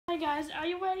guys, are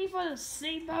you ready for the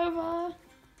sleepover?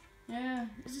 Yeah,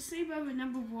 it's a sleepover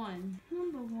number one.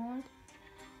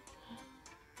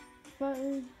 But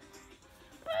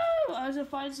I was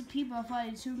fighting some people. I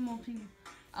fighted 2 more people.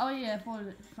 Oh yeah, I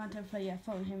followed Freddy. Yeah, I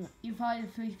followed him. You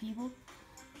fighted 3 people.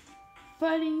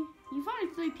 Freddy, you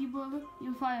fighted 3 people.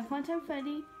 You fighted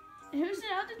Freddy. And who's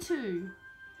the other 2?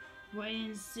 Wait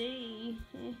and see.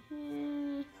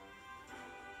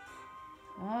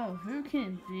 Oh, who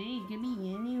can it be? Give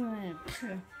me anyone.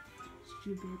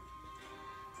 Stupid.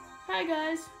 Hi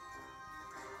guys.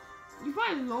 You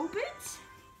find Lopez?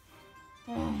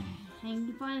 And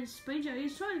you find Springtrap.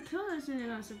 He's trying to kill us in the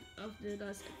last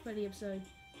Freddy episode.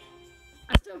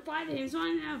 I still fight him. He's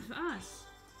trying out for us.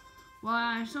 Well,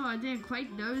 I'm sorry I didn't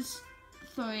quite those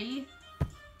 3.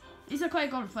 It's not quite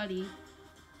got Freddy.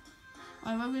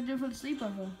 Alright, what are we gonna do for the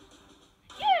sleepover?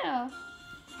 Yeah!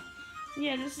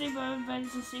 Yeah, the sleepover, but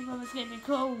it's a sleepover, it's gonna be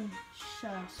cool.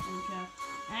 Shut up, Springtrap.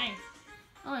 Hey!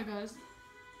 Alright, guys.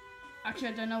 Actually,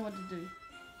 I don't know what to do.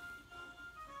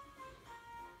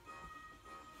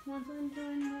 What do you want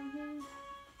to do?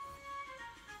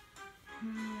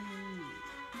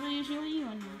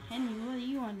 Henry, what do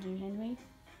you want to do, Henry?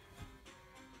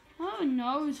 Oh,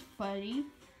 knows, Freddy.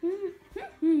 Who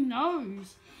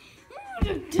knows?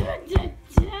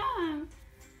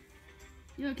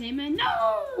 You okay, man?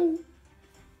 No!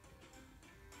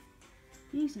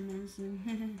 Need some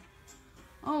medicine.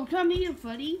 Oh, come here,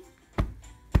 Freddy.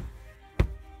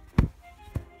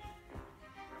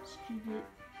 Stupid.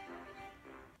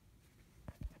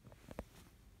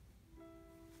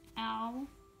 Ow.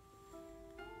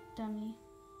 Dummy.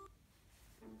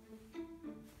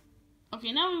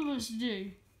 Okay, now what we're supposed to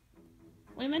do?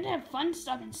 We're meant to have fun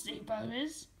stuff in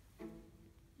sleepovers.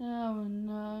 Oh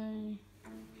no.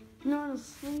 Not a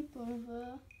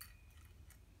sleepover.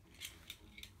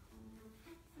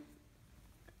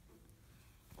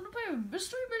 Wanna play with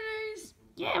mystery minis?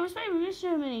 Yeah, let's play with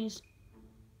mystery minis.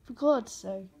 For God's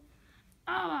sake.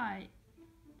 Alright.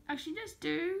 Actually, let's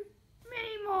do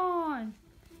Minimon.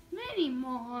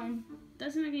 Minimon.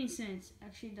 Doesn't make any sense.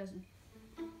 Actually, it doesn't.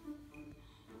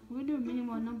 We're doing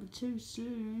Minimon number 2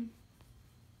 soon.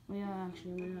 We are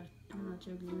actually, I'm not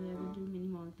joking, we are going to do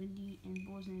Minimon. Bendy and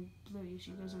Boys named Blue,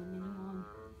 she goes on Minimon.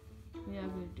 We are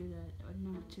going to do that at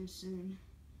number 2 soon.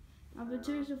 Number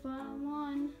 2 is the final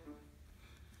one.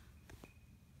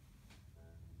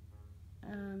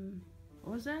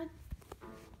 What was that?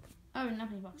 Oh,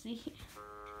 nothing, Foxy.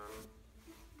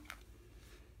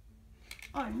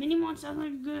 Alright, Minimon sounds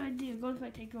like a good idea. Golden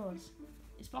Freddy, take yours.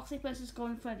 It's Foxy versus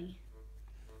Golden Freddy.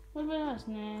 What about us?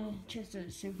 Nah, just a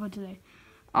suit for today.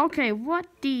 Okay, what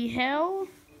the hell?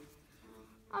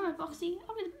 Alright, Foxy,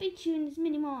 I'm gonna beat you in this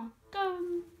Minimon.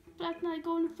 Go, Black Knight,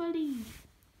 Golden Freddy.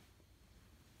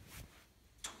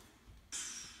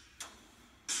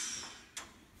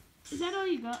 Is that all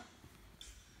you got?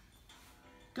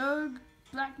 Go,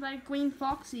 Black Knight, Green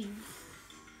Foxy.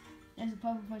 There's a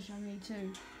purple push on me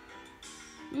too.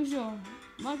 Use your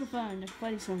microphone to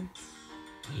play some.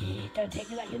 Don't take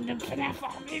it like you're for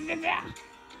that.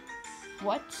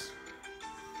 What?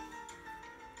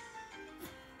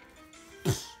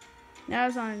 Now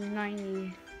it's on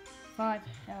 95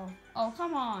 health. Oh,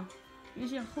 come on.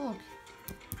 Use your hook.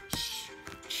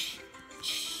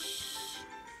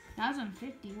 Now it's on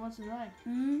 50. What's it like?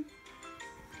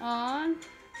 On.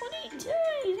 What are you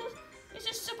doing? Use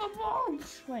your super ball.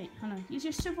 Wait, hold on. Use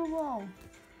your super ball.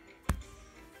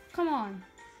 Come on.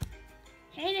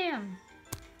 Hit him.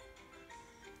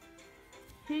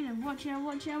 Hit him. Watch out,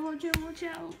 watch out, watch out, watch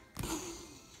out.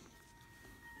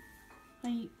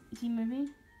 Wait, is he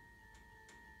moving?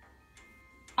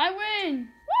 I win!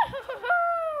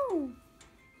 Woohoo!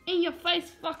 In your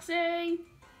face, Foxy!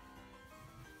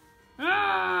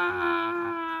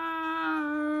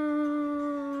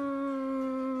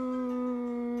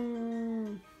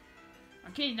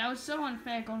 Okay, that was so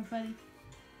unfair, Golden Freddy.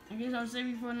 I guess I'll save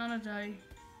you for another day.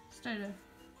 Stay there.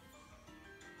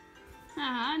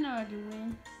 Haha, I know I can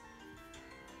win.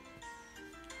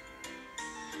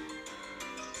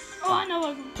 Oh, I know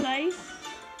I can play.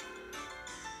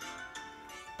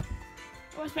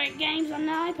 Let's play games on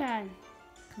the iPad.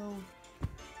 Cool.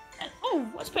 Oh,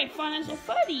 let's play Finance at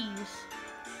Freddy's.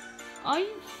 Are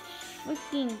you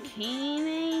freaking kidding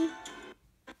me?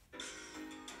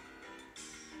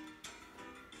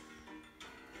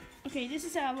 Okay, this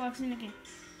is how it works in the game.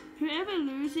 Whoever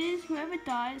loses, whoever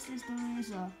dies is the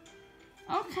loser.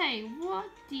 Okay, what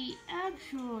the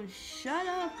actual shut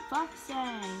up, Foxy?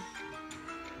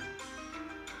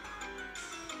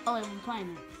 Oh, wait, we're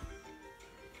playing it.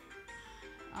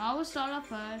 I will start off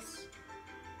first.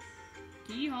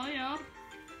 Can you hurry up?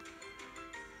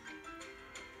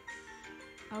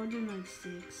 I'll do night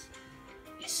 6.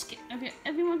 Okay,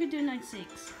 everyone can do night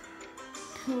 6.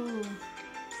 Cool.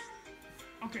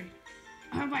 Okay.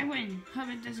 Hope I win. Hope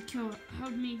me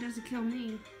doesn't kill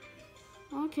me.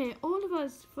 Okay, all of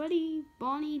us, Freddy,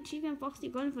 Bonnie, Chica, and Foxy,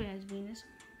 going for it as Venus.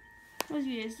 Those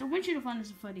Venus. The win should have found us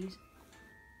the Freddy's.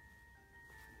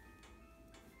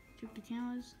 Check the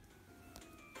cameras.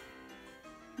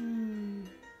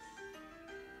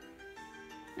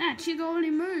 Chica already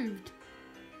moved.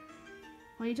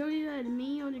 Well, you told you that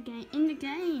me or the game in the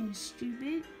game,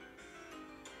 stupid.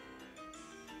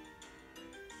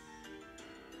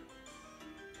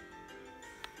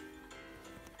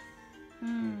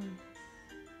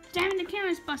 Damn it, the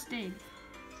camera's busted.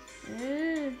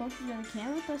 Foxy got the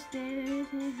camera busted.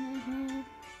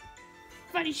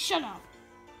 Freddy, shut up.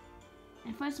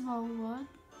 And first of all, what?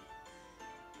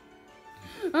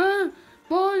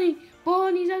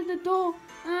 Bonnie's at the door.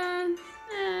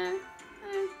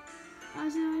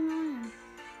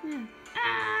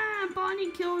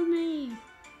 Bonnie killed me.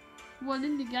 What,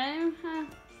 in the game?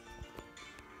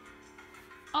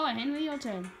 Oh, Henry, your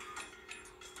turn.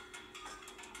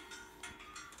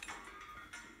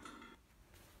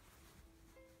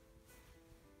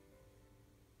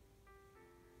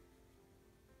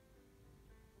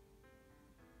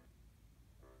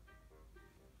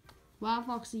 Wow,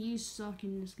 Foxy, you suck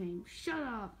in this game. Shut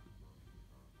up.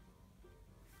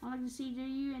 I'd like to see, do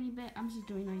you any bet? I'm just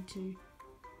doing night 2.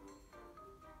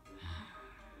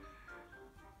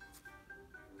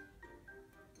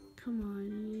 Come on,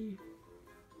 you.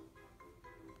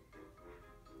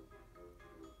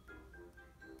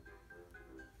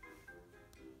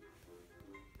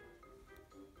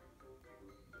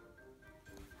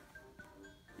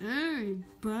 Hey,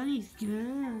 buddy's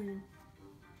good.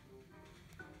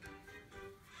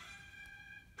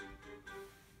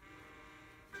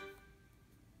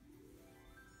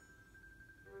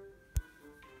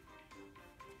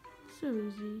 So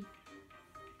easy.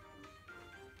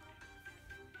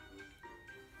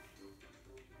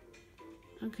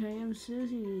 Okay, I'm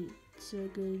seriously so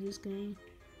good at this game.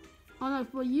 Oh no,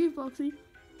 for you, Foxy.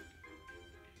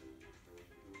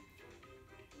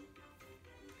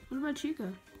 What about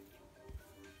Chica?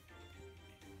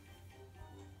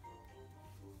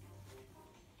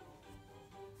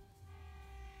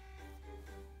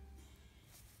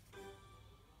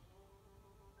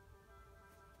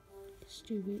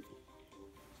 Stupid.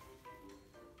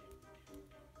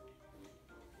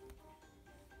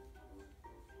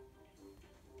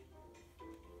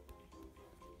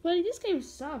 Buddy, this game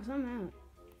sucks. I'm out.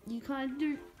 You can't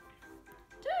do.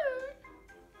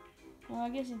 Well, I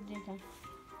guess it did come.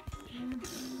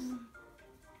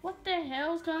 What the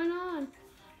hell's going on?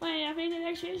 Wait, I think the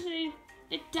next is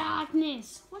the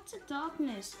darkness. What's the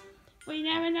darkness? We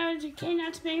never know to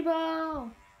kidnap people.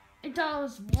 It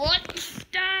does what?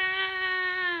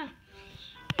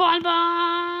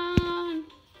 Bon.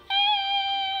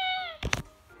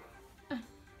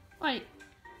 Wait,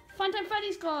 Funtime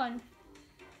Freddy's gone.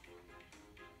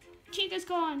 Chica's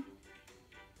gone.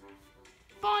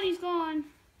 Bonnie's gone.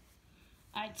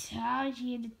 I told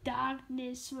you the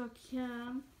darkness will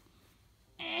come.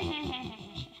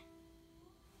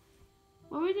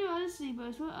 What we do other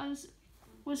sleepovers? What others?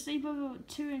 Will sleepover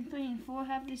 2 and 3 and 4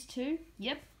 have this too?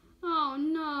 Yep. Oh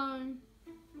no.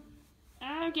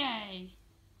 Okay.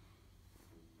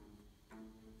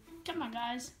 Come on,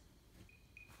 guys.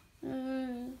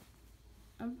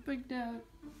 I'm freaked out.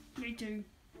 Me too.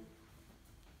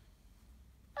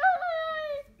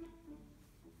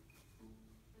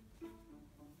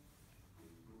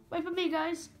 Wait for me,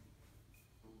 guys.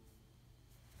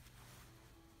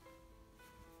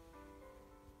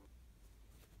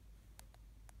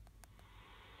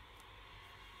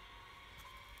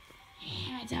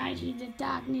 I told you the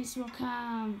darkness will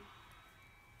come.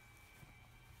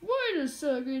 Wait a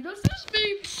second, does this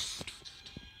mean...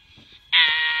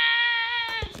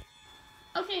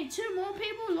 Okay, 2 more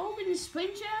people open the spring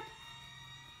trap.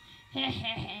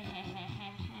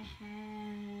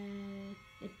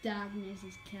 The darkness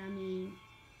is coming.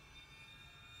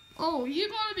 Oh, you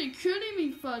gotta be kidding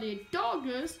me, Freddy.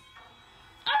 Darkness?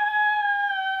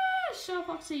 Shut up,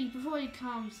 Foxy, before he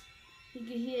comes. He can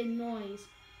hear noise.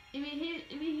 If he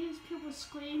hears people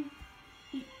scream,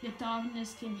 the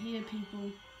darkness can hear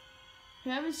people.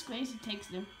 Whoever screams, it takes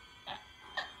them.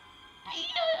 Are you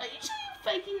sure you're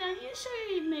faking that? Are you sure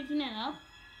you're making that up?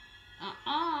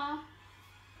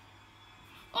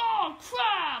 Oh,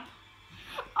 crap!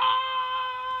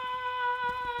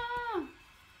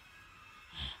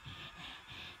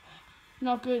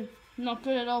 Not good. Not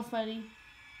good at all, Freddy.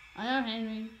 I know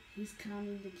Henry. He's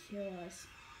coming to kill us.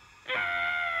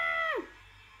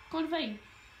 Go on, Freddy.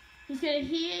 He's gonna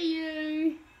hear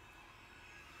you.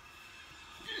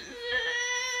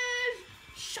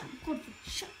 Shut up, Godfrey.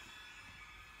 Shut up.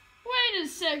 Wait a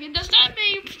second. That's not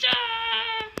me.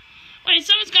 Wait,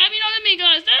 someone's grabbing onto me,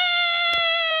 guys.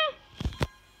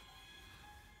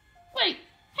 Wait,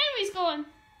 Henry's gone.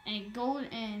 And Gold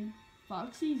and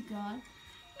Foxy's gone.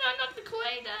 No, not the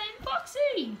Creator and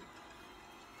Foxy.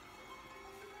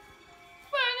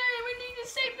 Freddy, we need to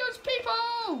save those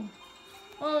people.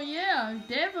 Oh yeah,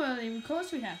 definitely. Of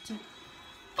course we have to.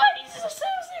 But he's a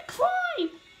seriously crime.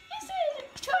 He's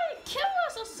trying to kill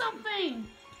us or something.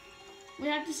 We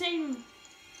have to save him.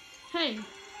 Hey,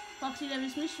 Foxy, that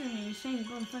is mystery me. He's saying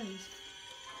go on Freddy's.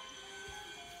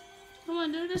 Come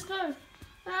on, dude, let's go.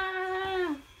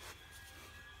 Ah.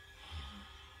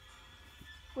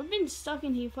 We've been stuck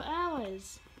in here for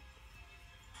hours.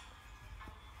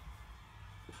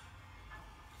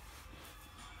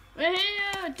 We're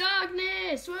here!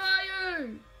 Darkness! Where are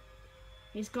you?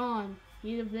 He's gone.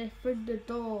 He left through the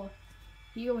door.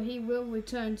 He will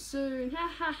return soon. Ha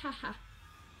ha ha ha.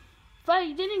 But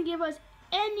he didn't give us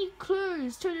any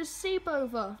clues to the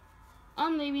sleepover.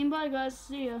 I'm leaving. Bye guys.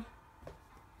 See ya.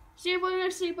 See you for the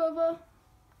next sleepover.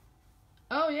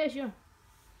 Oh yeah, sure.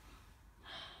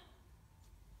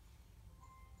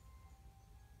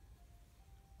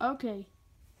 Okay.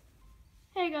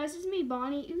 Hey guys, it's me,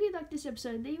 Bonnie. If you like this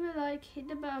episode, leave a like, hit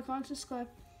the bell icon, subscribe.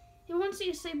 If you want to see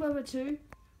a Sleepover 2,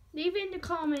 leave it in the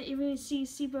comment if you want to see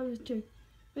Sleepover 2.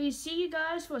 We'll see you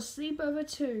guys for Sleepover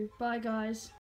 2. Bye guys.